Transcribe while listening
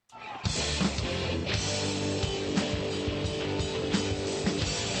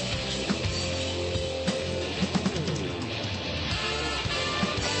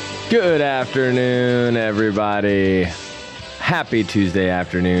Good afternoon, everybody. Happy Tuesday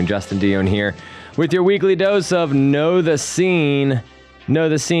afternoon. Justin Dion here with your weekly dose of Know the Scene. Know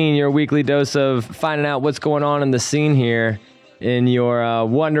the Scene, your weekly dose of finding out what's going on in the scene here in your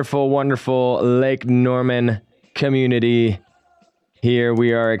wonderful, wonderful Lake Norman community. Here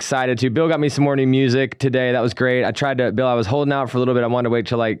we are excited to. Bill got me some more new music today. That was great. Bill, I was holding out for a little bit. I wanted to wait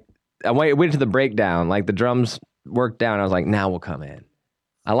till I waited till the breakdown. Like the drums worked down. I was like, now we'll come in.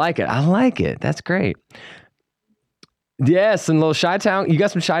 I like it. That's great. Yes, and little Chi-Town. You got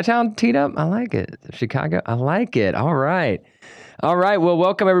some Chi-Town teed up? I like it. Chicago? I like it. All right. Well,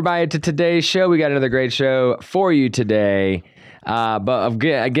 welcome everybody to today's show. We got another great show for you today. But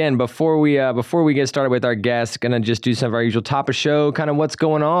again, before we get started with our guests, gonna just do some of our usual top of show, kind of what's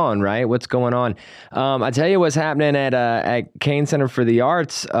going on, right? What's going on? I tell you what's happening at Kane Center for the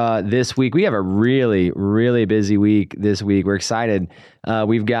Arts this week. We have a really, really busy week this week. We're excited.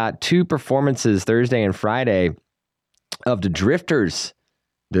 We've got 2 performances Thursday and Friday of the Drifters.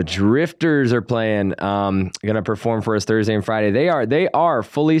 The Drifters are playing, gonna perform for us Thursday and Friday. They are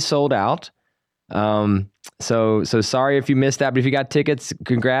fully sold out. So sorry if you missed that, but if you got tickets,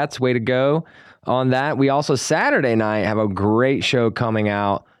 congrats, way to go on that. We also Saturday night have a great show coming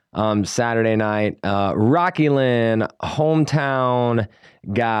out. Saturday night, Rocky Lynn, hometown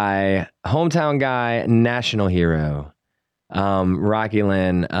guy, national hero. Rocky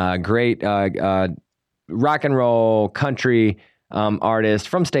Lynn, great rock and roll country artist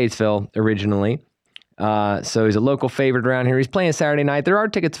from Statesville originally. So he's a local favorite around here. He's playing Saturday night. There are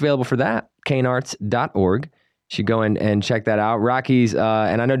tickets available for that. kanearts.org. You should go and check that out. Rocky's,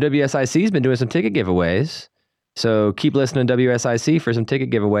 and I know WSIC's been doing some ticket giveaways. So keep listening to WSIC for some ticket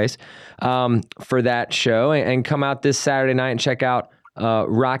giveaways for that show. And come out this Saturday night and check out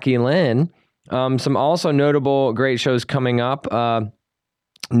Rocky Lynn. Some also notable great shows coming up.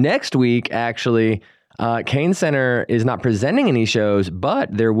 Next week, actually, Kane Center is not presenting any shows,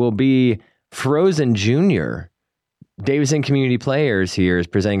 but there will be Frozen Junior. Davidson Community Players here is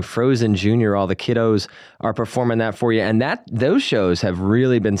presenting Frozen Junior. All the kiddos are performing that for you. And those shows have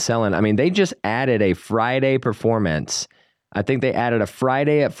really been selling. I mean, they just added a Friday performance. I think they added a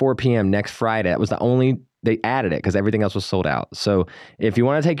Friday at 4 p.m. next Friday. That was they added it because everything else was sold out. So if you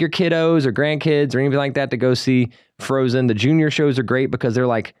want to take your kiddos or grandkids or anything like that to go see Frozen, the junior shows are great because they're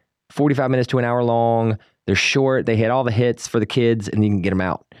like 45 minutes to an hour long. They're short. They hit all the hits for the kids and you can get them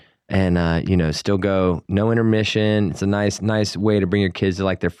out. And, still go, no intermission. It's a nice way to bring your kids to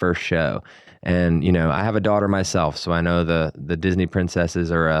like their first show. And, I have a daughter myself, so I know the Disney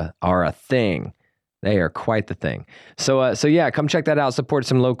princesses are a thing. They are quite the thing. So yeah, come check that out.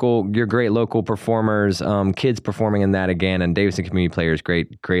 Support your great local performers, kids performing in that again, and Davidson Community Players,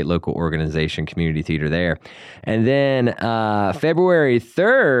 great local organization, community theater there. And then February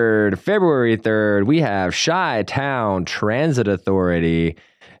 3rd, we have Chi-Town Transit Authority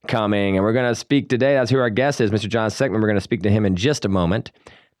coming, and we're going to speak today. That's who our guest is, Mr. John Seckman. We're going to speak to him in just a moment.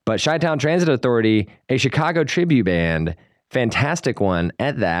 But Chi-Town Transit Authority, a Chicago tribute band, fantastic one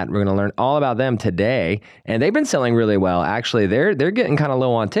at that. We're going to learn all about them today, and they've been selling really well. Actually, they're getting kind of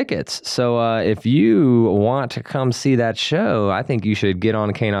low on tickets. So if you want to come see that show, I think you should get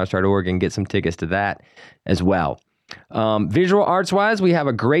on kanearts.org and get some tickets to that as well. Visual arts wise, we have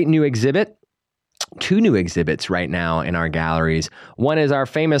a great new exhibit. 2 new exhibits right now in our galleries. One is our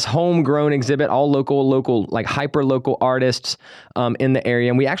famous homegrown exhibit, all local, like hyper local artists in the area.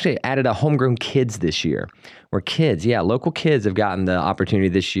 And we actually added a homegrown kids this year, where local kids have gotten the opportunity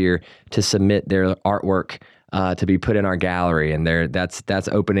this year to submit their artwork to be put in our gallery. And that's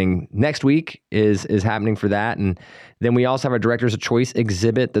opening next week is happening for that. And then we also have a Directors of Choice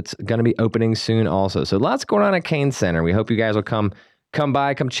exhibit that's going to be opening soon also. So lots going on at Kane Center. We hope you guys will come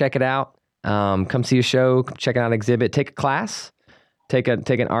by, come check it out. Come see a show, check out an exhibit, take a class, take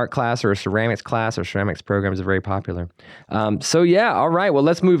an art class or a ceramics class. Or ceramics programs are very popular. So yeah, all right. Well,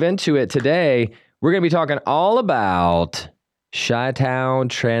 let's move into it today. We're going to be talking all about Chi-Town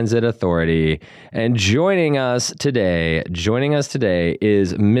Transit Authority, and joining us today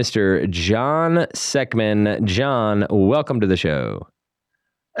is Mr. John Seckman. John, welcome to the show.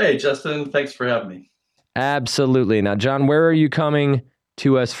 Hey, Justin. Thanks for having me. Absolutely. Now, John, where are you coming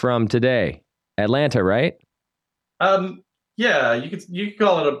to us from today? Atlanta, right? Yeah, you could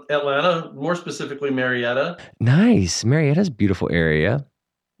call it Atlanta, more specifically Marietta. Nice. Marietta's a beautiful area.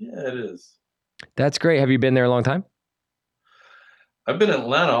 Yeah, it is. That's great. Have you been there a long time? I've been in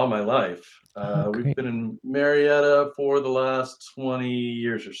Atlanta all my life. We've been in Marietta for the last 20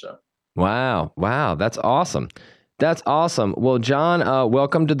 years or so. Wow. That's awesome. Well, John,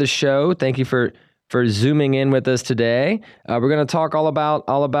 welcome to the show. Thank you for for zooming in with us today. We're going to talk all about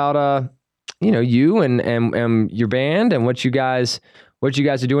you and your band and what you guys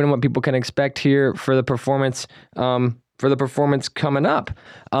are doing and what people can expect here for the performance coming up.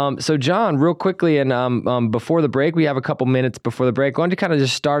 So John, real quickly, and before the break, we have a couple minutes before the break. Why don't you kind of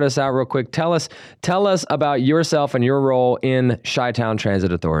just start us out real quick? Tell us about yourself and your role in Chi-Town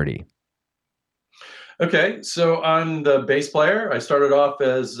Transit Authority. Okay, so I'm the bass player. I started off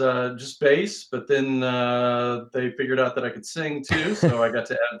as just bass, but then they figured out that I could sing too, so I got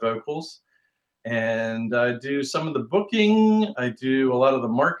to add vocals. And I do some of the booking. I do a lot of the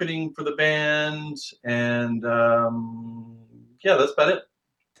marketing for the band, and yeah, that's about it.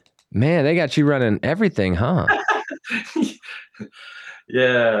 Man, they got you running everything, huh?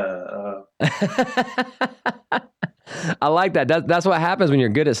 Yeah. I like that. That's what happens when you're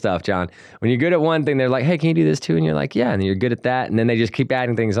good at stuff, John. When you're good at one thing, they're like, "Hey, can you do this too?" And you're like, "Yeah," and you're good at that, and then they just keep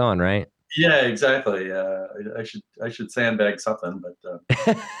adding things on, right? Yeah, exactly. I should sandbag something, but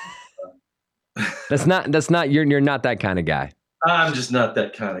that's not you're not that kind of guy. I'm just not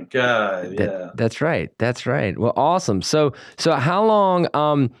that kind of guy. Yeah. That's right. Well, awesome. So how long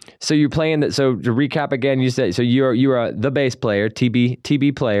so you're playing that, so to recap again, you said so you're the bass player,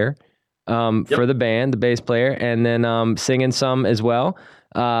 TB player for the band, the bass player, and then singing some as well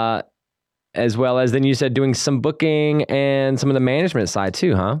as then you said doing some booking and some of the management side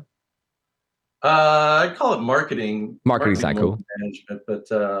too, huh? I call it marketing side, cool. Management, but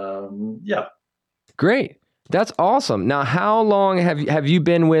yeah. Great. That's awesome. Now, how long have you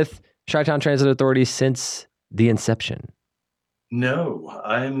been with Chi-Town Transit Authority since the inception? No,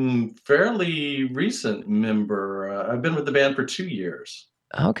 I'm fairly recent member. I've been with the band for 2 years.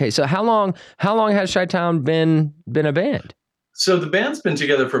 Okay, so how long has Chi-Town been a band? So the band's been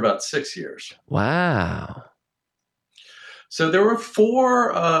together for about 6 years. Wow. So there were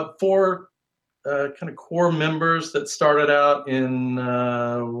four kind of core members that started out in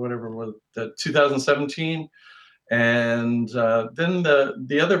 2017, and then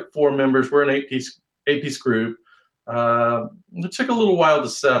the other four members were an eight-piece group. It took a little while to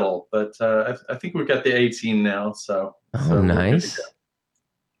settle, but I think we've got the 18 now. So nice.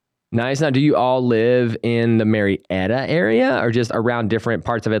 Nice. Now, do you all live in the Marietta area, or just around different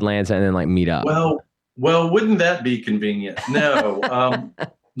parts of Atlanta and then like meet up? Well, wouldn't that be convenient? No.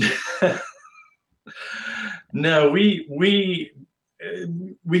 No, we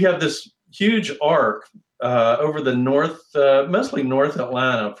have this huge arc over the north, mostly North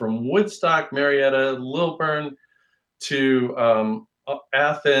Atlanta, from Woodstock, Marietta, Lilburn to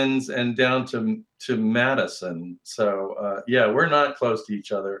Athens and down to Madison. So yeah, we're not close to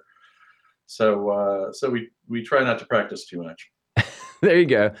each other. So we try not to practice too much. There you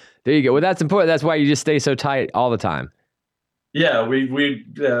go. Well, that's important. That's why you just stay so tight all the time. Yeah,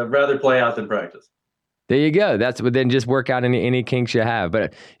 we'd rather play out than practice. There you go. Then just work out any kinks you have.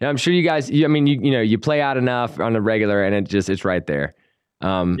 But I'm sure you guys, you play out enough on the regular, and it's right there.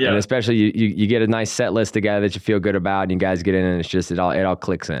 And especially you get a nice set list together that you feel good about, and you guys get in, and it's just it all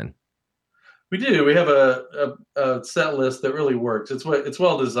clicks in. We do. We have a set list that really works. It's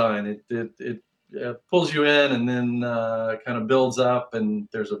well designed. It pulls you in, and then kind of builds up, and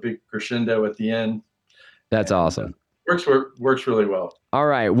there's a big crescendo at the end. That's awesome. Works really well. All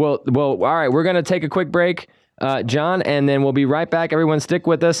right. Well, all right. We're going to take a quick break, John, and then we'll be right back. Everyone stick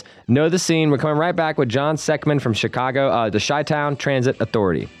with us. Know the scene. We're coming right back with John Seckman from Chicago, the Chi-Town Transit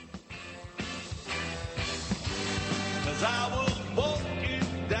Authority.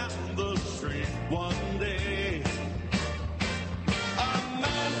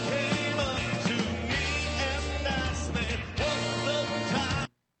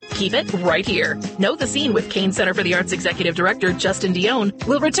 Keep it right here. Know the Scene with Kane Center for the Arts Executive Director Justin Dion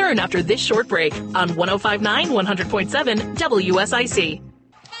will return after this short break on 105.9, 100.7 WSIC.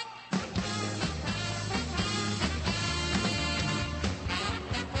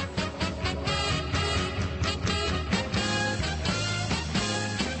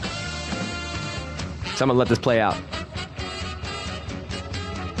 So I'm going to let this play out.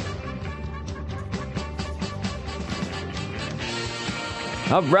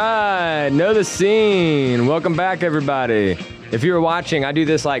 All right, Know the Scene. Welcome back, everybody. If you were watching, I do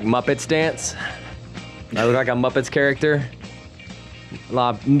this like Muppets dance. I look like a Muppets character.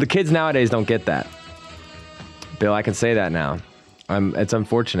 The kids nowadays don't get that. Bill, I can say that now. It's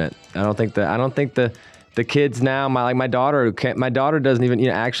unfortunate. I don't think the kids now. My daughter doesn't even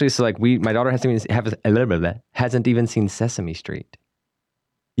actually. So like my daughter hasn't even seen Sesame Street.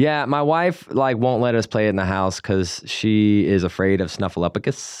 Yeah, my wife won't let us play it in the house because she is afraid of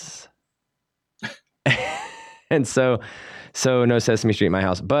Snuffleupagus. And so So no Sesame Street in my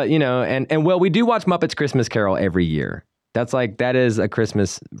house. But, and well, we do watch Muppets Christmas Carol every year. That is a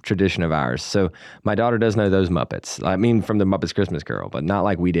Christmas tradition of ours. So my daughter does know those Muppets. I mean, from the Muppets Christmas Carol, but not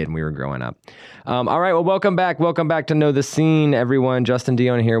like we did when we were growing up. All right. Well, welcome back. Welcome back to Know the Scene, everyone. Justin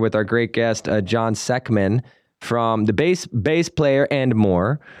Dion here with our great guest, John Seckman, from the bass player and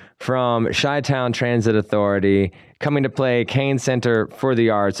more from Chi-Town Transit Authority, coming to play Kane Center for the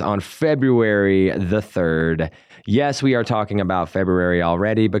Arts on February the 3rd. Yes, we are talking about February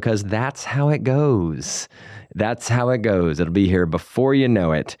already because that's how it goes. That's how it goes. It'll be here before you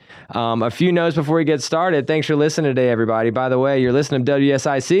know it. A few notes before we get started. Thanks for listening today, everybody. By the way, you're listening to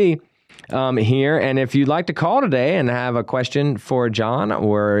WSIC here. And if you'd like to call today and have a question for John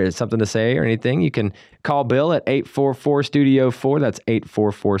or something to say or anything, you can call Bill at 844-STUDIO-4. That's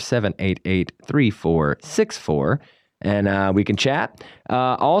 844-788-3464. And we can chat.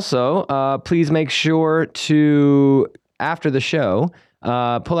 Also, please make sure to, after the show,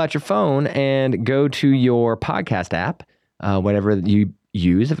 pull out your phone and go to your podcast app, whatever you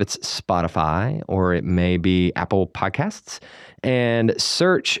use, if it's Spotify or it may be Apple Podcasts, and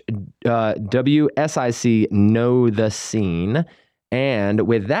search WSIC Know the Scene. And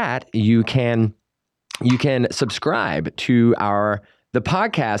with that, you can subscribe to the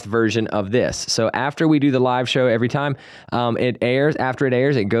podcast version of this. So after we do the live show every time it airs,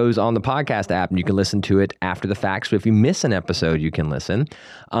 it goes on the podcast app and you can listen to it after the fact. So if you miss an episode, you can listen.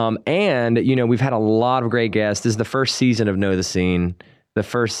 And, we've had a lot of great guests. This is the first season of Know the Scene. The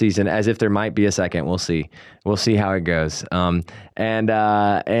first season, as if there might be a second. We'll see. We'll see how it goes. And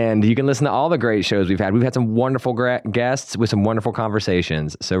you can listen to all the great shows we've had. We've had some wonderful guests with some wonderful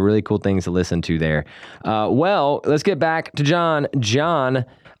conversations. So really cool things to listen to there. Well, let's get back to John. John,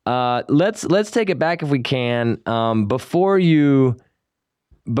 let's take it back if we can. Before you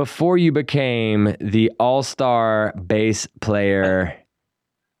became the all-star bass player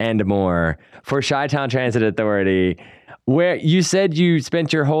and more for Chi-Town Transit Authority, where you said you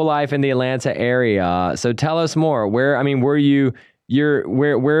spent your whole life in the Atlanta area. So tell us more. Where are you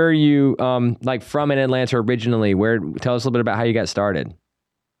like from in Atlanta originally? Tell us a little bit about how you got started.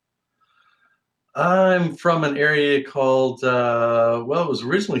 I'm from an area called, it was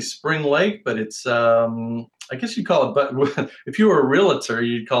originally Spring Lake, but it's, I guess you'd call it, if you were a realtor,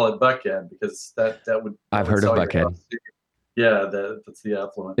 you'd call it Buckhead because that would. I've heard of Buckhead. Yeah, that's the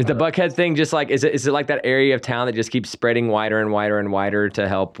affluent. Is the Buckhead thing just like, is it like that area of town that just keeps spreading wider and wider and wider to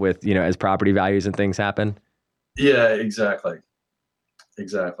help with, as property values and things happen? Yeah, exactly.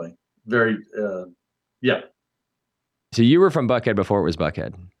 Very, yeah. So you were from Buckhead before it was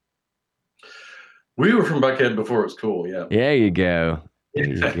Buckhead. We were from Buckhead before it was cool, yeah. There you go.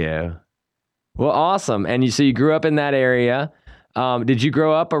 Well, awesome. And so you grew up in that area. Did you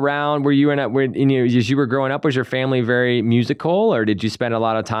grow up around as you were growing up, was your family very musical, or did you spend a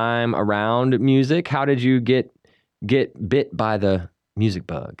lot of time around music? How did you get bit by the music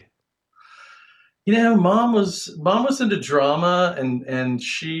bug? Mom was into drama and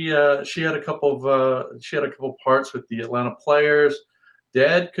she had a couple of parts with the Atlanta Players.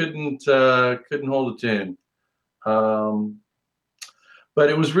 Dad couldn't hold a tune. But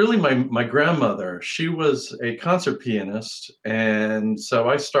it was really my grandmother. She was a concert pianist. And so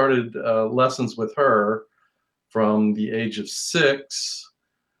I started lessons with her from the age of 6.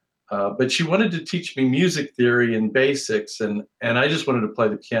 But she wanted to teach me music theory and basics. And I just wanted to play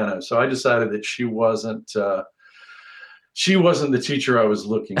the piano. So I decided that she wasn't the teacher I was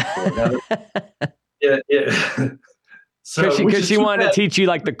looking for. Yeah. So because she wanted to teach you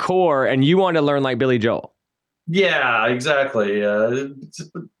like the core and you wanted to learn like Billy Joel. Yeah, exactly.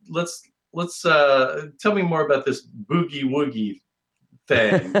 Let's tell me more about this boogie woogie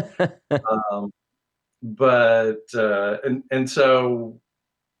thing. And so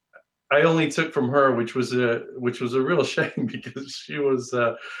I only took from her, which was a real shame because she was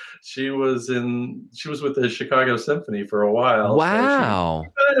with the Chicago Symphony for a while. Wow. So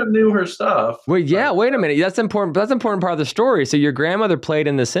she kind of knew her stuff. Well, yeah. Wait a minute. That's important. That's an important part of the story. So your grandmother played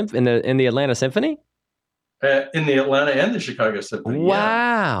in the Atlanta Symphony. In the Atlanta and the Chicago Symphony.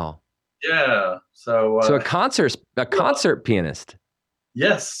 Wow. Yeah. So a concert pianist.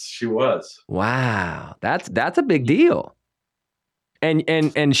 Yes, she was. Wow. That's a big deal.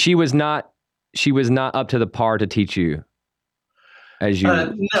 And she was not up to the par to teach you as you.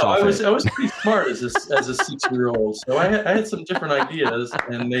 No, I was pretty smart as a 6-year-old. So I had some different ideas,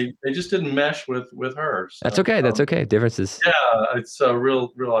 and they just didn't mesh with her. So, that's okay. That's okay. Differences. Yeah, it's a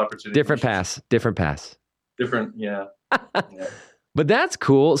real opportunity. Different pass. Different, yeah. Yeah. But that's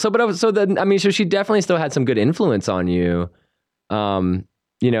cool. So she definitely still had some good influence on you.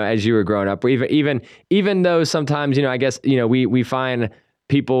 as you were growing up, or even though sometimes, I guess, we find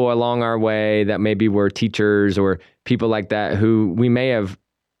people along our way that maybe were teachers or people like that who we may have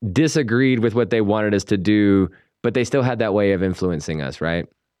disagreed with what they wanted us to do, but they still had that way of influencing us, right?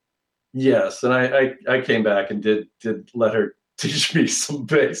 Yes, and I came back and did let her teach me some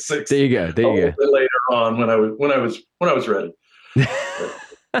basics. There you go. A little bit later on when I was ready.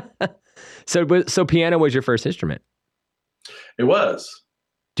 So piano was your first instrument? It was.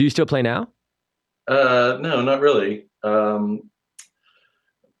 Do you still play now? No, not really. Around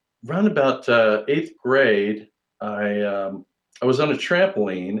about 8th grade, I was on a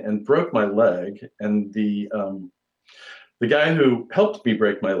trampoline and broke my leg, and the guy who helped me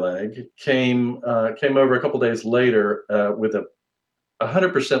break my leg came over a couple days later with a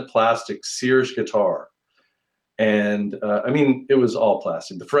 100% plastic Sears guitar. And it was all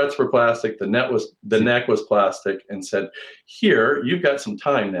plastic. The frets were plastic. The neck was plastic, and said, "Here, you've got some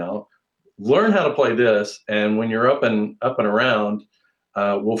time now. Learn how to play this, and when you're up and around,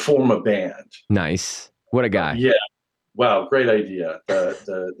 we'll form a band." Nice. What a guy. Yeah. Wow. Great idea.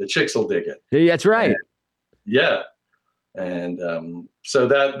 The chicks will dig it. Yeah, that's right. And so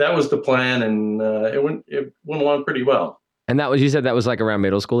that was the plan, and it went along pretty well. And you said that was like around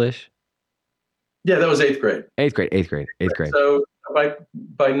middle school-ish? Yeah, that was 8th grade. 8th grade. So by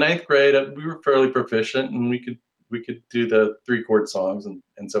 9th grade, we were fairly proficient, and we could do the 3-chord songs and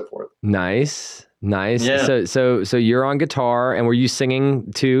so forth. Nice. Yeah. So you're on guitar, and were you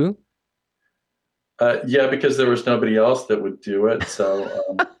singing too? Yeah, because there was nobody else that would do it. So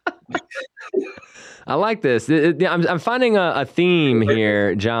I like this. I'm finding a theme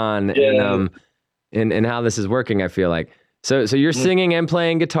here, John, in how this is working. I feel like so you're singing and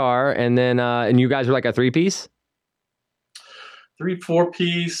playing guitar, and then and you guys are like a 3-piece.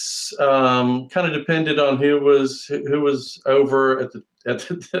 3-4-piece, kind of depended on who was over at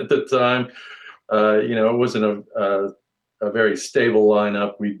the time. It wasn't a very stable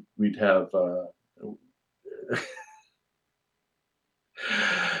lineup. We'd have.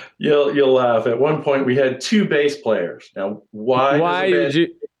 You'll laugh. At one point, we had 2 bass players. Now, why did you?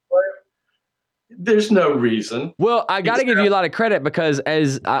 There's no reason. Well, I got to give you a lot of credit, because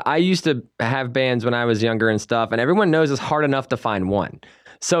as I used to have bands when I was younger and stuff, and everyone knows it's hard enough to find one.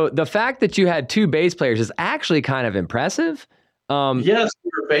 So the fact that you had 2 bass players is actually kind of impressive. Yes,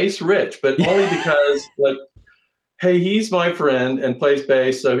 we were bass rich, but only because, like, hey, he's my friend and plays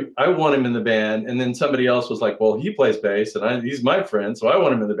bass, so I want him in the band. And then somebody else was like, well, he plays bass, and he's my friend, so I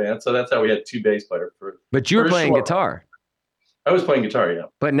want him in the band. So that's how we had 2 bass players. But you were playing guitar. I was playing guitar, yeah.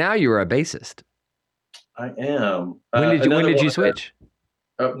 But now you are a bassist. I am. When did you switch?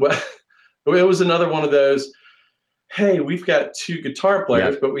 Well, it was another one of those, hey, we've got 2 guitar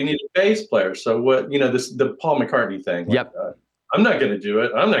players, but we need a bass player. So what, the Paul McCartney thing. Like, yep. I'm not going to do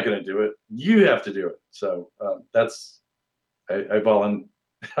it. I'm not going to do it. You have to do it. So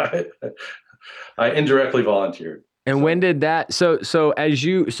I indirectly volunteered. And when did that? So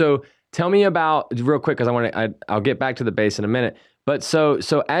tell me about, real quick, because I'll get back to the bass in a minute. But so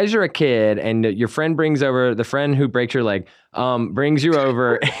as you're a kid and your friend the friend who breaks your leg, brings you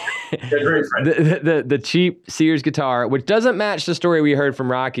over the cheap Sears guitar, which doesn't match the story we heard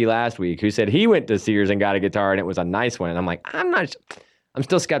from Rocky last week, who said he went to Sears and got a guitar and it was a nice one. And I'm like, I'm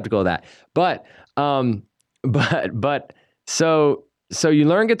still skeptical of that. But so you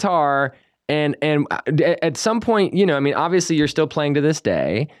learn guitar, and at some point, obviously you're still playing to this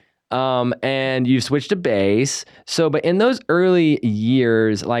day. And you've switched to bass. So, but in those early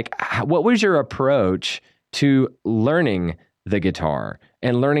years, like, what was your approach to learning the guitar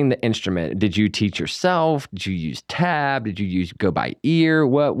and learning the instrument? Did you teach yourself? Did you use tab? Did you go by ear?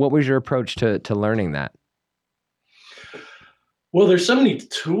 What was your approach to learning that? Well, there's so many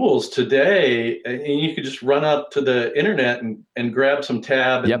tools today, and you could just run up to the internet and grab some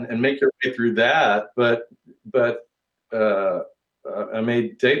tab and make your way through that. But I may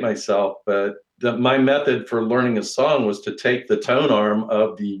date myself, but my method for learning a song was to take the tone arm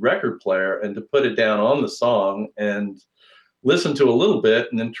of the record player and to put it down on the song and listen to a little bit,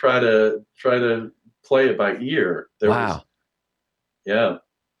 and then try to play it by ear. Wow. Yeah.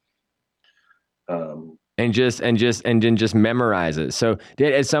 And then just memorize it. So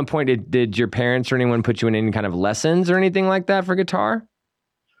at some point, did your parents or anyone put you in any kind of lessons or anything like that for guitar?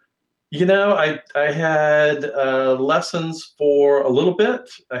 I had lessons for a little bit.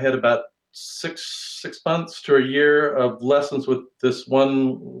 I had about six months to a year of lessons with this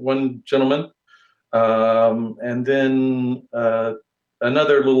one gentleman, and then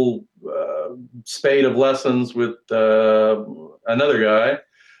another little spate of lessons with another guy.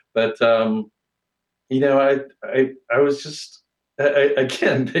 But I was just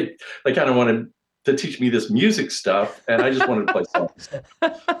again, they kind of wanted to teach me this music stuff, and I just wanted to play songs.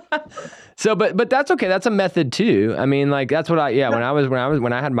 So, but that's okay. That's a method too. I mean, like that's what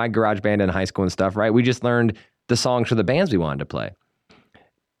when I had my garage band in high school and stuff, right? We just learned the songs for the bands we wanted to play.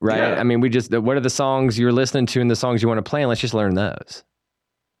 Right. Yeah. I mean, what are the songs you're listening to and the songs you want to play? And let's just learn those.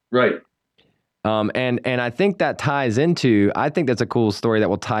 Right. And I think that ties into, I think that's a cool story that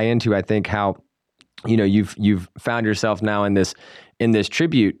will tie into, I think, how, you've found yourself now in this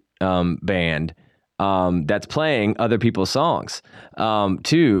tribute band that's playing other people's songs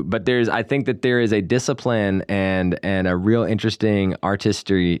too. But I think that there is a discipline and a real interesting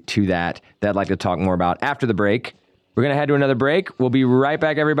artistry to that I'd like to talk more about after the break. We're going to head to another break. We'll be right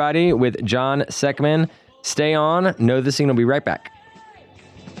back, everybody, with John Seckman. Stay on. Know the Scene. We'll be right back.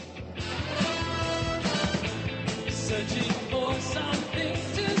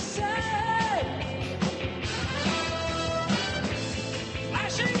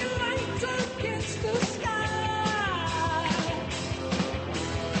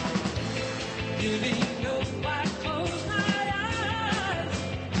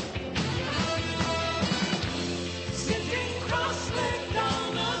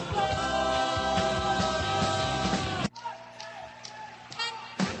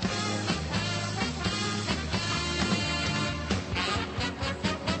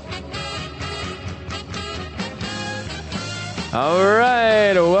 All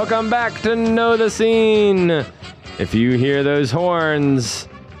right, welcome back to Know the Scene. If you hear those horns,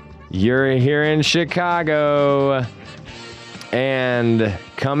 you're here in Chicago. And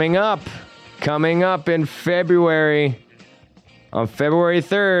coming up in February, on February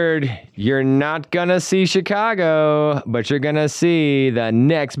 3rd, you're not gonna see Chicago, but you're gonna see the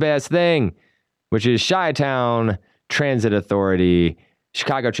next best thing, which is Chi-Town Transit Authority,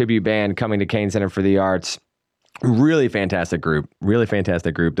 Chicago tribute band coming to Kane Center for the Arts. Really fantastic group.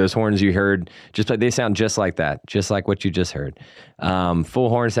 Those horns you heard, they sound just like that, just like what you just heard. Full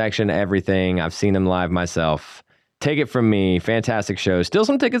horn section, everything. I've seen them live myself. Take it from me, fantastic show. Still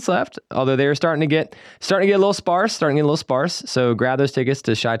some tickets left, although they're starting to get a little sparse. So grab those tickets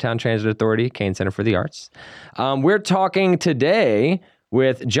to Chi-Town Transit Authority, Kane Center for the Arts. We're talking today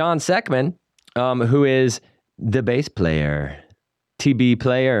with John Seckman, who is the bass player, TB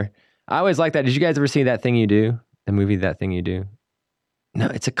player. I always like that. Did you guys ever see That Thing You Do? The movie That Thing You Do? No,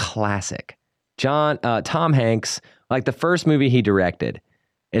 it's a classic. Tom Hanks, like the first movie he directed.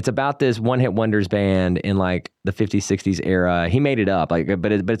 It's about this one-hit wonders band in like the 50s, 60s era. He made it up, but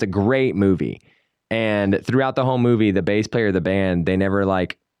it's a great movie. And throughout the whole movie, the bass player of the band, they never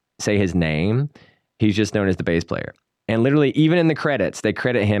like say his name. He's just known as the bass player. And literally, even in the credits, they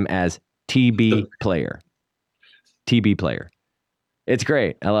credit him as TB player. TB player. It's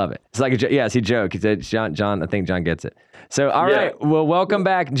great. I love it. It's like he joke. He said, John, I think John gets it. So, all right. Well, welcome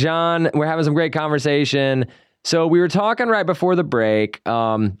back, John. We're having some great conversation. So we were talking right before the break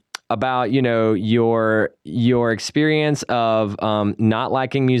about, your experience of not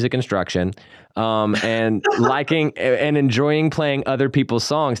liking music instruction and liking and enjoying playing other people's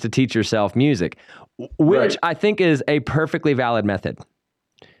songs to teach yourself music, which I think is a perfectly valid method.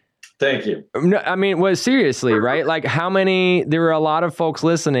 Thank you. No, I mean, seriously, right? Like there are a lot of folks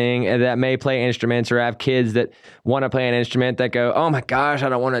listening that may play instruments or have kids that want to play an instrument that go, oh my gosh, I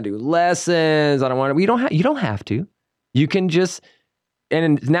don't want to do lessons. I don't want to, you don't have to. You can just,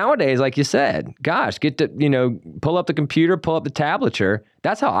 and nowadays, like you said, gosh, get to, pull up the computer, pull up the tablature.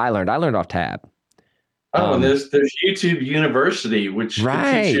 That's how I learned. I learned off tab. Oh, and there's YouTube University, which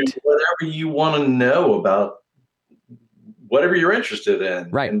can teach you whatever you want to know about whatever you're interested in,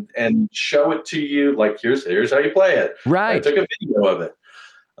 right? And show it to you. Like here's how you play it. Right. I took a video of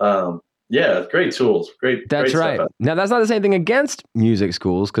it. Great tools. That's great right. Stuff. Now that's not the same thing against music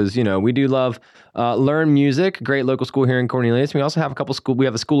schools because we do love Learn Music, great local school here in Cornelius. We also have a couple schools. We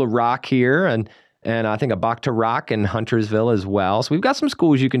have a School of Rock here, and I think a Bach to Rock in Huntersville as well. So we've got some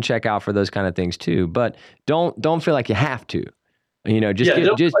schools you can check out for those kind of things too. But don't feel like you have to.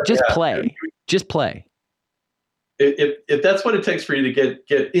 Just play. Just play. If that's what it takes for you to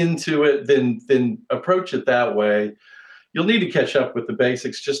get into it, then approach it that way. You'll need to catch up with the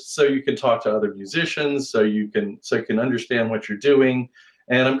basics just so you can talk to other musicians, so you can understand what you're doing.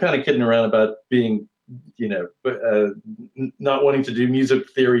 And I'm kind of kidding around about being, not wanting to do music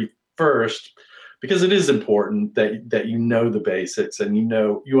theory first, because it is important that you know the basics and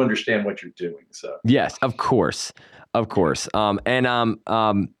you understand what you're doing. So yes, of course.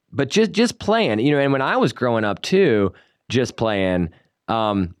 But just playing, and when I was growing up too, just playing,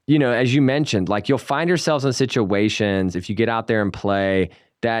 as you mentioned, like you'll find yourselves in situations if you get out there and play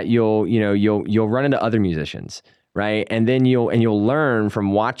that you'll run into other musicians, right? And then you'll learn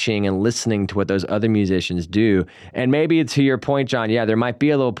from watching and listening to what those other musicians do. And maybe to your point, John, yeah, there might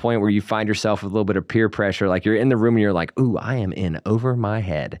be a little point where you find yourself with a little bit of peer pressure. Like you're in the room and you're like, ooh, I am in over my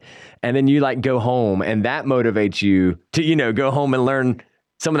head. And then you like go home and that motivates you to, go home and learn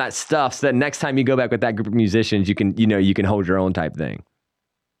some of that stuff so that next time you go back with that group of musicians, you can hold your own type thing.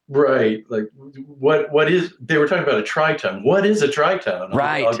 Right. Like what is, they were talking about a tritone. What is a tritone?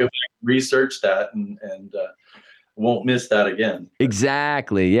 Right. I'll go back and research that and won't miss that again.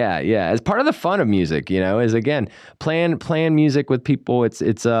 Exactly. Yeah. Yeah. As part of the fun of music, is again, playing music with people.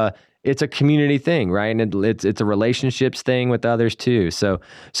 It's a community thing, right? And it's a relationships thing with others too. So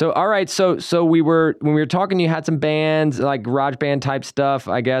all right. So when we were talking, you had some bands like garage band type stuff,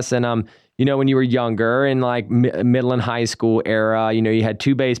 I guess. And when you were younger in like middle and high school era, you had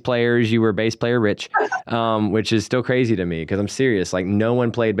two bass players. You were bass player rich, which is still crazy to me because I'm serious. Like no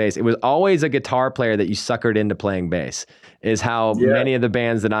one played bass. It was always a guitar player that you suckered into playing bass. Is how many of the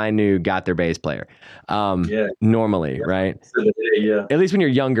bands that I knew got their bass player. Normally, right? Yeah. At least when you're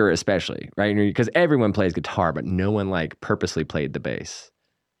younger, especially, right? Because everyone plays guitar, but no one like purposely played the bass.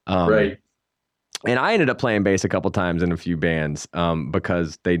 Right. And I ended up playing bass a couple times in a few bands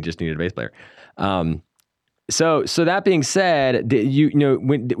because they just needed a bass player. So that being said, did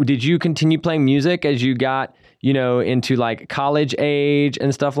you continue playing music as you got into like college age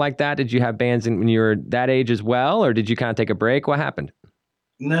and stuff like that? Did you have bands when you were that age as well, or did you kind of take a break? What happened?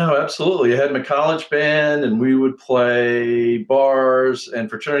 No, absolutely. I had my college band, and we would play bars and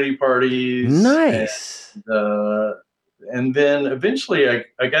fraternity parties. Nice. And then eventually, I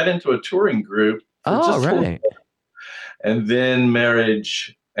got into a touring group. Oh, right. And then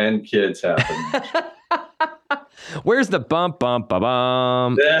marriage and kids happened. Where's the bump, bump, ba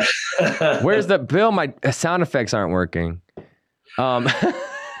bum? Where's the Bill? My sound effects aren't working. Oh,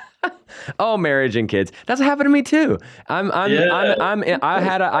 marriage and kids. That's what happened to me too.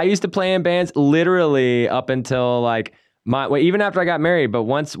 I used to play in bands literally up until like even after I got married. But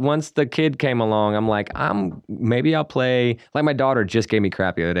once the kid came along, I'm like, maybe I'll play. Like my daughter just gave me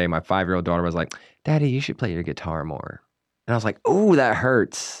crap the other day. My 5-year-old daughter was like, Daddy, you should play your guitar more. And I was like, oh, that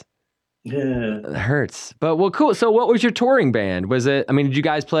hurts. Yeah. It hurts. But well, cool. So what was your touring band? Did you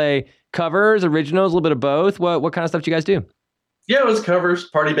guys play covers, originals, a little bit of both? What kind of stuff did you guys do? Yeah, it was covers,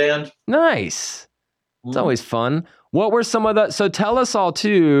 party band. Nice. It's always fun. What were some of the, so tell us all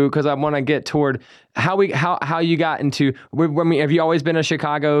too, because I want to get toward how you got into, have you always been a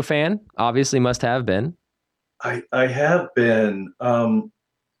Chicago fan? Obviously must have been. I have been,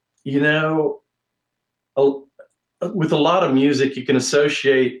 with a lot of music, you can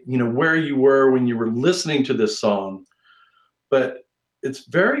associate, where you were when you were listening to this song, but it's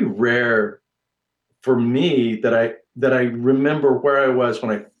very rare for me that I remember where I was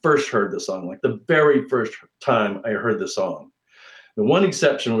when I first heard the song, like the very first time I heard the song. The one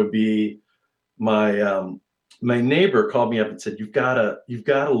exception would be my neighbor called me up and said, you've got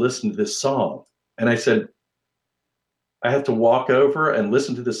to listen to this song. And I said, I have to walk over and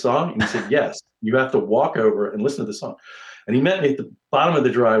listen to the song? And he said, yes, you have to walk over and listen to the song. And he met me at the bottom of the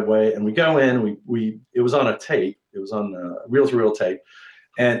driveway, and we go in, it was on a tape. It was on reel-to-reel tape.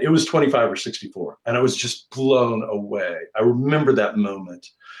 And it was 25 or 64. And I was just blown away. I remember that moment.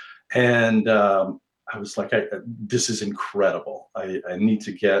 And I was like, this is incredible. I need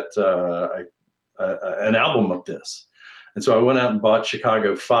to get an album of this. And so I went out and bought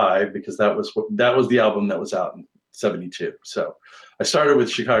Chicago 5 because that was the album that was out in 72. So I started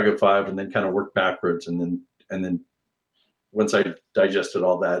with Chicago 5 and then kind of worked backwards. And then once I digested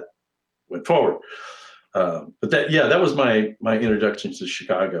all that, went forward. But that was my introduction to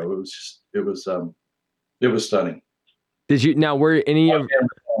Chicago. It was stunning. Did you, now were any of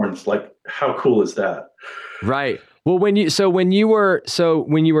horns, like how cool is that? Right. Well, when you were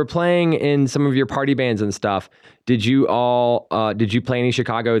playing in some of your party bands and stuff, did you play any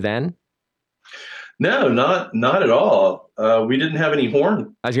Chicago then? No, not at all. We didn't have any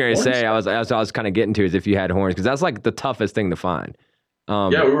horn. I was going to say, I was kind of getting to is if you had horns, because that's like the toughest thing to find.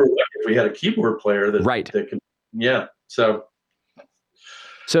 Yeah, we were lucky if we had a keyboard player that could. Yeah. So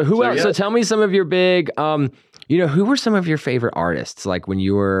who else? Yeah. So tell me some of your big, who were some of your favorite artists? Like when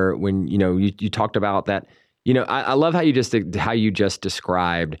you talked about that, I love how you just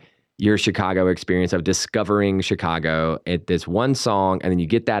described your Chicago experience of discovering Chicago at this one song, and then you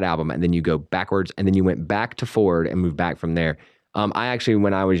get that album, and then you go backwards, and then you went back to forward and moved back from there. I actually,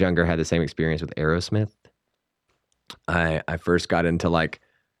 when I was younger, had the same experience with Aerosmith. I first got into like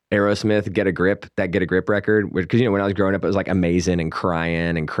Aerosmith, Get a Grip record, because when I was growing up, it was like Amazing and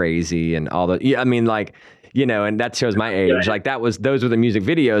Crying and Crazy and all the. Yeah, I mean, like and that shows my age. Like those were the music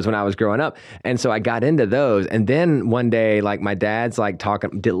videos when I was growing up. And so I got into those. And then one day, like my dad's like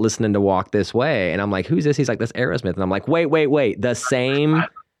listening to Walk This Way. And I'm like, who's this? He's like, that's Aerosmith. And I'm like, wait. The same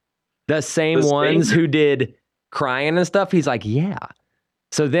ones who did Crying and stuff. He's like, yeah.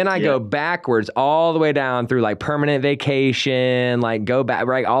 So then I go backwards all the way down through like Permanent Vacation, like go back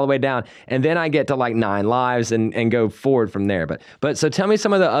right all the way down. And then I get to like Nine Lives and go forward from there. But so tell me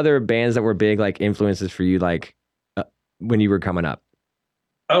some of the other bands that were big like influences for you, like when you were coming up.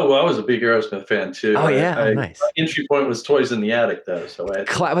 Oh, well, I was a big Aerosmith fan too. Oh yeah, nice. My entry point was Toys in the Attic though. So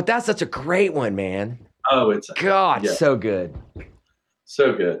but that's such a great one, man. Oh, it's so good.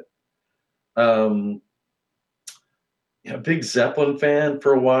 So good. Big Zeppelin fan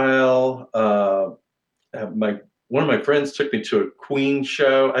for a while. One of my friends took me to a Queen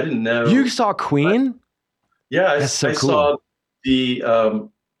show. I didn't know. You saw Queen? I saw the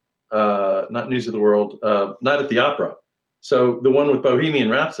not News of the World, Night at the Opera. So the one with Bohemian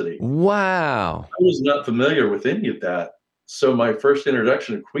Rhapsody. Wow. I was not familiar with any of that. So my first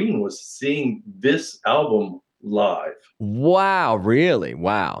introduction to Queen was seeing this album live. Wow, really?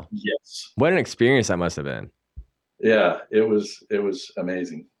 Wow. Yes. What an experience that must have been. Yeah, it was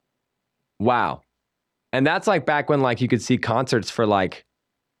amazing. Wow. And that's like back when like you could see concerts for like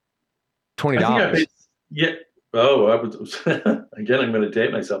 $20. Oh, I was again, I'm going to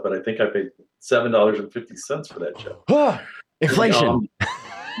date myself, but I think I paid $7.50 for that show. Inflation.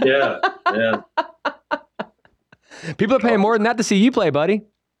 Yeah. People are paying more than that to see you play, buddy.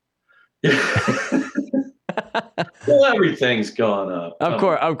 Well, everything's gone up. Of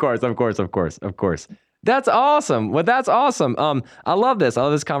course. That's awesome. Well, that's awesome. I love this. I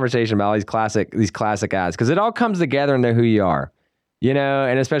love this conversation about all these classic ads because it all comes together into who you are,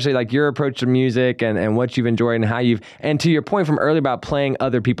 and especially like your approach to music and what you've enjoyed and how and to your point from earlier about playing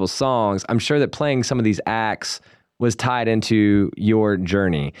other people's songs, I'm sure that playing some of these acts was tied into your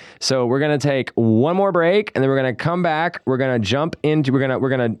journey. So we're going to take one more break and then we're going to come back. We're going to jump into, we're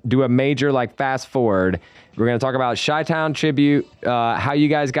going to do a major like fast forward. We're going to talk about Chi-Town tribute, how you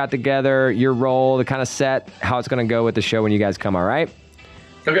guys got together, your role, the kind of set, how it's going to go with the show when you guys come. All right.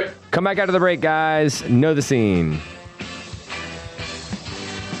 Okay. Come back after the break, guys. Know the scene.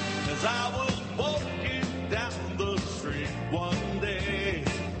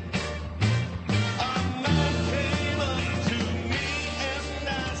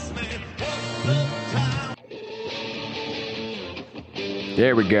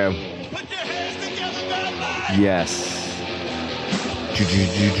 There we go. Put your hands together, God. Yes.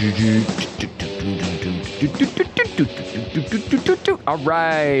 All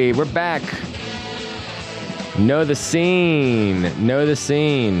right, we're back. Know the scene.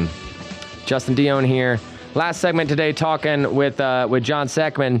 Justin Dion here. Last segment today, talking with John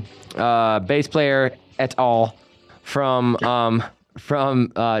Seckman, bass player et al. from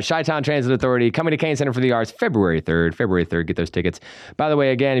Chi-Town Transit Authority, coming to Kane Center for the Arts, February 3rd. Get those tickets. By the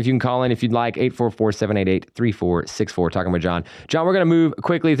way, again, if you can call in if you'd like, 844-788-3464, talking with John. John, we're going to move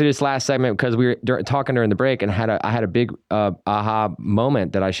quickly through this last segment because we were talking during the break and I had a big aha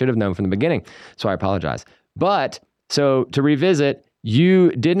moment that I should have known from the beginning, so I apologize. But, so to revisit,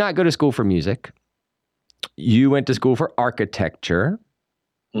 you did not go to school for music. You went to school for architecture.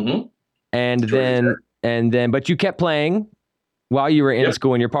 Mm-hmm. And then, but you kept playing while you were in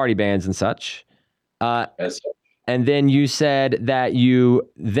school in your party bands and such. Yes. And then you said that you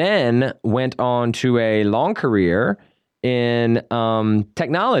then went on to a long career in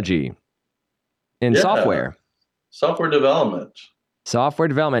technology, in software. Software development.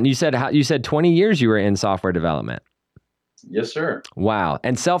 You said 20 years you were in software development. Yes, sir. Wow.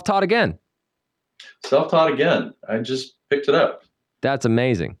 And self-taught again. Self-taught again. I just picked it up. That's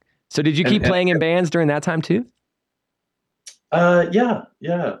amazing. So did you keep playing in bands during that time too? Yeah.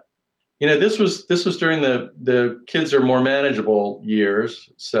 This was during the kids are more manageable years.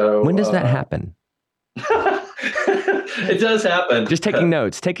 So when does that happen? It does happen. Just taking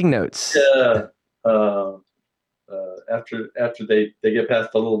notes. Yeah. After they get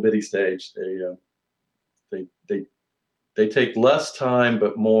past the little bitty stage, they take less time,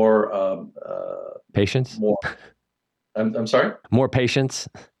 but more patience. More. I'm sorry. More patience.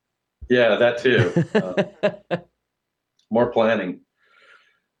 Yeah, that too. More planning.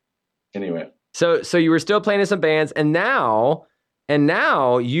 Anyway. So you were still playing in some bands, and now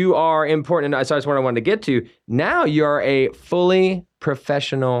you are important. So that's what I wanted to get to. Now you're a fully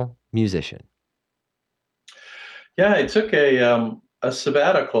professional musician. Yeah, I took a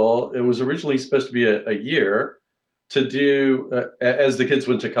sabbatical. It was originally supposed to be a year to do, as the kids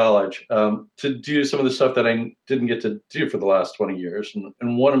went to college, to do some of the stuff that I didn't get to do for the last 20 years.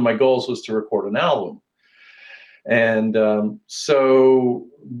 And one of my goals was to record an album. And so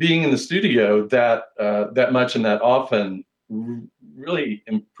being in the studio that much and that often really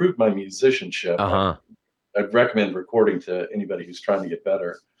improved my musicianship. I'd recommend recording to anybody who's trying to get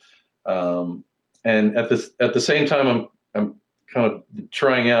better. And at the same time, I'm kind of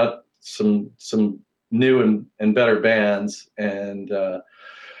trying out some new and better bands. And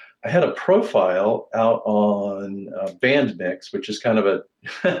I had a profile out on Band Mix, which is kind of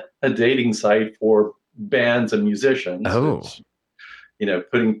a dating site for bands and musicians. Oh, it's,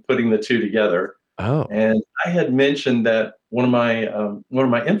 putting the two together. Oh, and I had mentioned that one of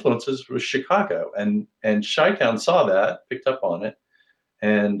my influences was Chicago, and Chi-Town saw that, picked up on it,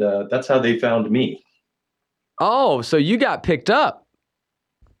 and that's how they found me. Oh, so you got picked up?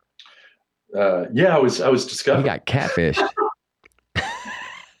 Yeah, I was discovered. You got catfished.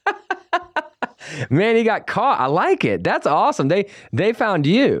 Man, he got caught. I like it. That's awesome. They found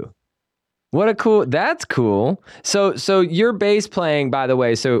you. That's cool. So your bass playing, by the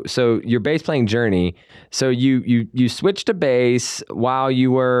way, so your bass playing journey, so you switched to bass while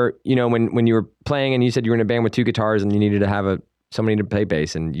you were, when you were playing, and you said you were in a band with two guitars and you needed to have somebody to play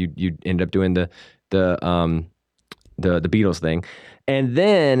bass, and you ended up doing the Beatles thing. And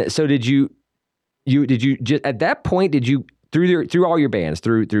then, so did you just, at that point, did you, through all your bands,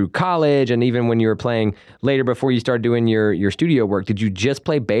 through college, and even when you were playing later before you started doing your studio work, did you just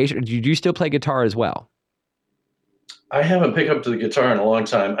play bass, or did you still play guitar as well? I haven't picked up to the guitar in a long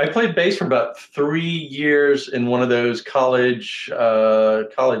time. I played bass for about 3 years in one of those college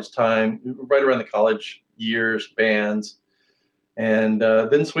time, right around the college years bands, and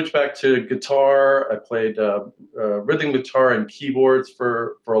then switched back to guitar. I played rhythm guitar and keyboards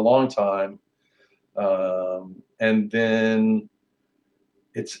for a long time. And then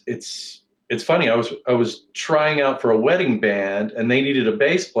it's funny. I was trying out for a wedding band, and they needed a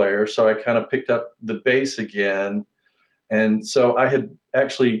bass player, so I kind of picked up the bass again. And so I had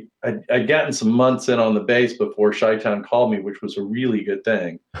actually I'd gotten some months in on the bass before Chi-Town called me, which was a really good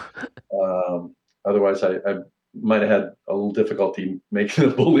thing. Otherwise, I might have had a little difficulty making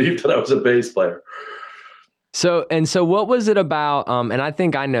them believe that I was a bass player. So what was it about? And I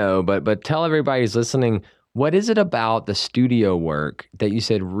think I know, but tell everybody who's listening, what is it about the studio work that you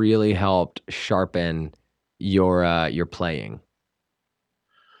said really helped sharpen your playing?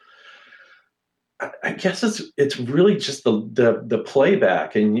 I guess it's really just the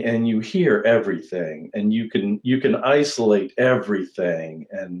playback, and you hear everything, and you can isolate everything,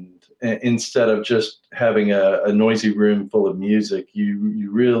 and instead of just having a noisy room full of music, you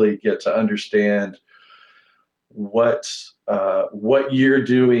really get to understand what you're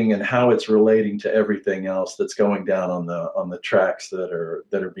doing and how it's relating to everything else that's going down on the tracks that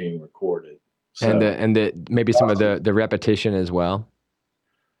are being recorded. So, and the maybe some of the repetition as well.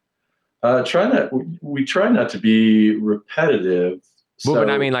 We try not to be repetitive. Well, but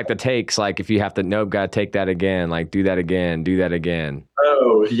I mean, like the takes, like if you have to, nope, gotta take that again, like do that again.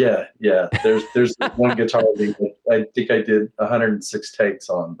 Oh yeah. There's one guitar lead that I think I did 106 takes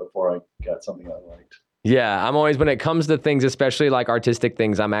on before I got something I liked. Yeah, I'm always, when it comes to things, especially like artistic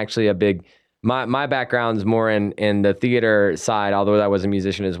things, I'm actually a big, my background's more in the theater side, although I was a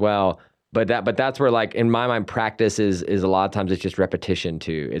musician as well. But that's where, like, in my mind, practice is a lot of times it's just repetition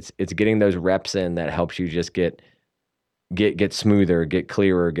too. It's getting those reps in that helps you just get smoother, get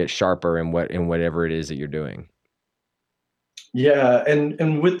clearer, get sharper in whatever it is that you're doing. Yeah,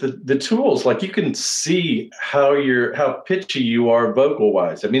 and with the tools, like, you can see how pitchy you are vocal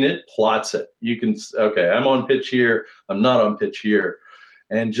wise. I mean, it plots it. You can, okay, I'm on pitch here, I'm not on pitch here,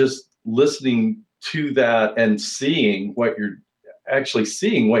 and just listening to that and seeing what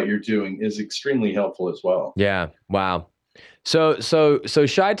you're doing is extremely helpful as well. Yeah. Wow. So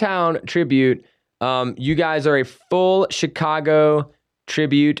Chi-Town Tribute, you guys are a full Chicago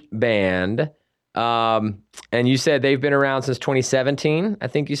tribute band. And you said they've been around since 2017, I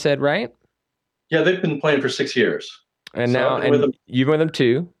think you said, right? Yeah, they've been playing for 6 years. And now, and you've been with them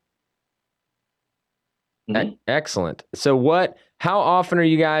too. Mm-hmm. Excellent. So how often are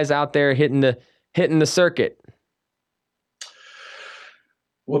you guys out there hitting the circuit?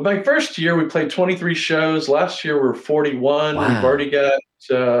 Well, my first year we played 23 shows. Last year we were 41. Wow. We've already got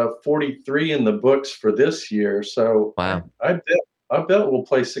 43 in the books for this year. So wow. I bet we'll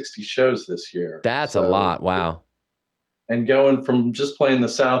play 60 shows this year. That's a lot. Wow. And going from just playing the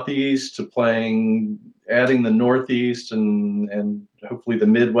Southeast to adding the Northeast and hopefully the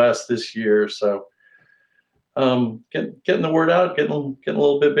Midwest this year. So getting the word out, getting a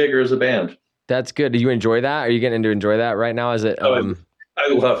little bit bigger as a band. That's good. Do you enjoy that? Are you getting to enjoy that right now? Is it? I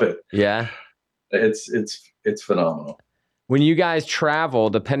love it. Yeah. It's phenomenal. When you guys travel,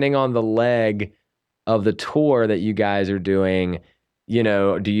 depending on the leg of the tour that you guys are doing, you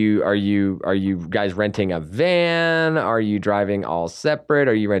know, are you guys renting a van? Are you driving all separate?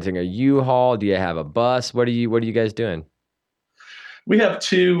 Are you renting a U-Haul? Do you have a bus? What are you guys doing? We have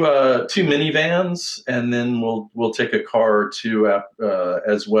two minivans, and then we'll take a car or two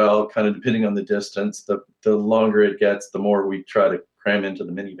as well, kind of depending on the distance. The longer it gets, the more we try to cram into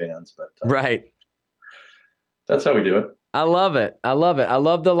the minivans. But Right. That's how we do it. I love it. I love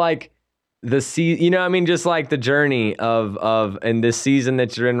the season, you know, I mean, just like the journey of and this season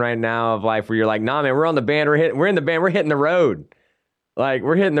that you're in right now of life, where you're like, nah, man, we're on the band, we're in the band, we're hitting the road, like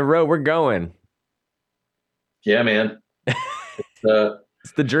we're hitting the road, we're going. Yeah, man.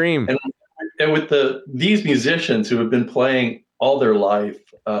 It's the dream. And with these musicians who have been playing all their life,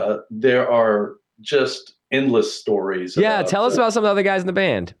 there are just endless stories. Yeah, tell us about some of the other guys in the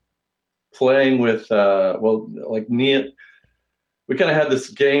band. Playing with, like Neil. We kind of had this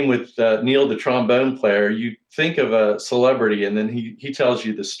game with Neil, the trombone player. You think of a celebrity, and then he tells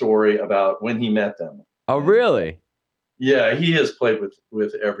you the story about when he met them. Oh, really? Yeah, he has played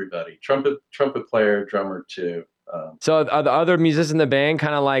with everybody. Trumpet player, drummer too. So are the other musicians in the band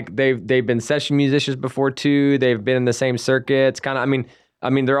kind of like they've been session musicians before too? They've been in the same circuits. Kind of. I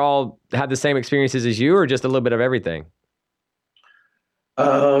mean, they're all had the same experiences as you, or just a little bit of everything.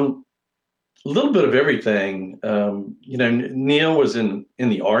 A little bit of everything. You know, Neil was in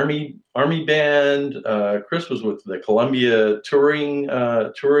the army band. Chris was with the Columbia touring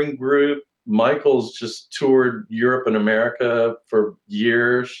group. Michael's just toured Europe and America for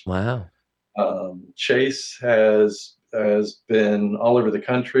years. Wow. Chase has been all over the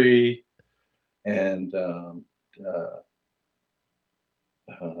country, and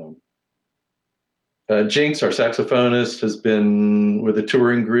Jinx, our saxophonist, has been with a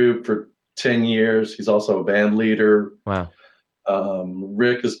touring group for 10 years. He's also a band leader. Wow.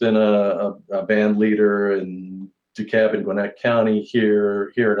 Rick has been a band leader in DeKalb and Gwinnett County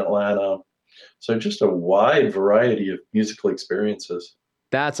here in Atlanta. So just a wide variety of musical experiences.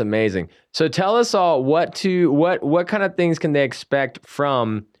 That's amazing. So tell us all what kind of things can they expect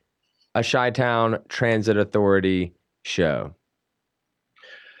from a Chi-Town Transit Authority show?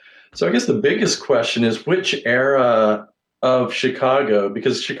 So I guess the biggest question is which era of Chicago,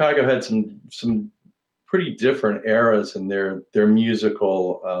 because Chicago had some pretty different eras in their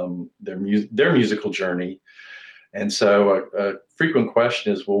musical journey. And so a frequent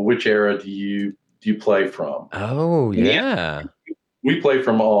question is, well, which era do you play from? Oh, yeah. We play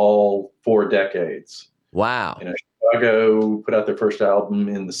from all 4 decades. Wow. You know, Chicago put out their first album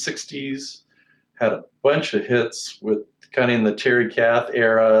in the 60s, had a bunch of hits with kind of in the Terry Kath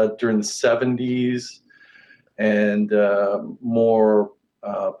era during the 70s, and more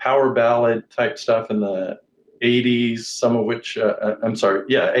power ballad type stuff in the 80s, some of which,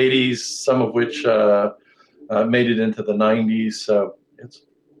 80s, some of which made it into the 90s. So it's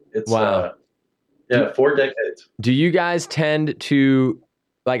wow. 4 decades. Do you guys tend to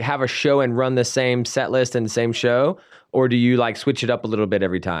like have a show and run the same set list and the same show, or do you like switch it up a little bit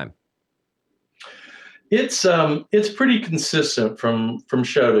every time? It's pretty consistent from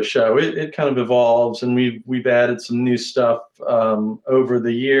show to show. It kind of evolves, and we've added some new stuff over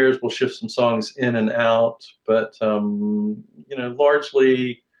the years. We'll shift some songs in and out, but you know,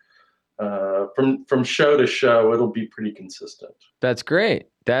 largely from show to show, it'll be pretty consistent. That's great.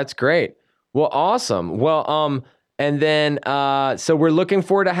 Well, awesome. Well, and then so we're looking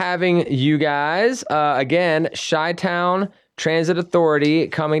forward to having you guys again. Chi-Town Transit Authority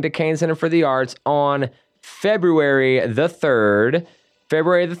coming to Kane Center for the Arts on February the 3rd.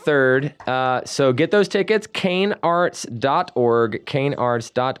 So get those tickets, kanearts.org,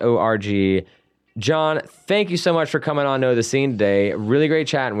 kanearts.org. John, thank you so much for coming on Know the Scene today. Really great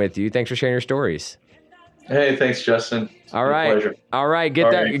chatting with you. Thanks for sharing your stories. Hey, thanks, Justin. All right. Pleasure. All right.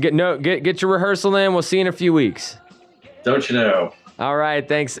 Get your rehearsal in. We'll see you in a few weeks. Don't you know? All right.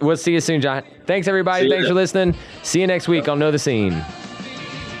 Thanks. We'll see you soon, John. Thanks, everybody. Thanks for listening. See you next week on Know the Scene.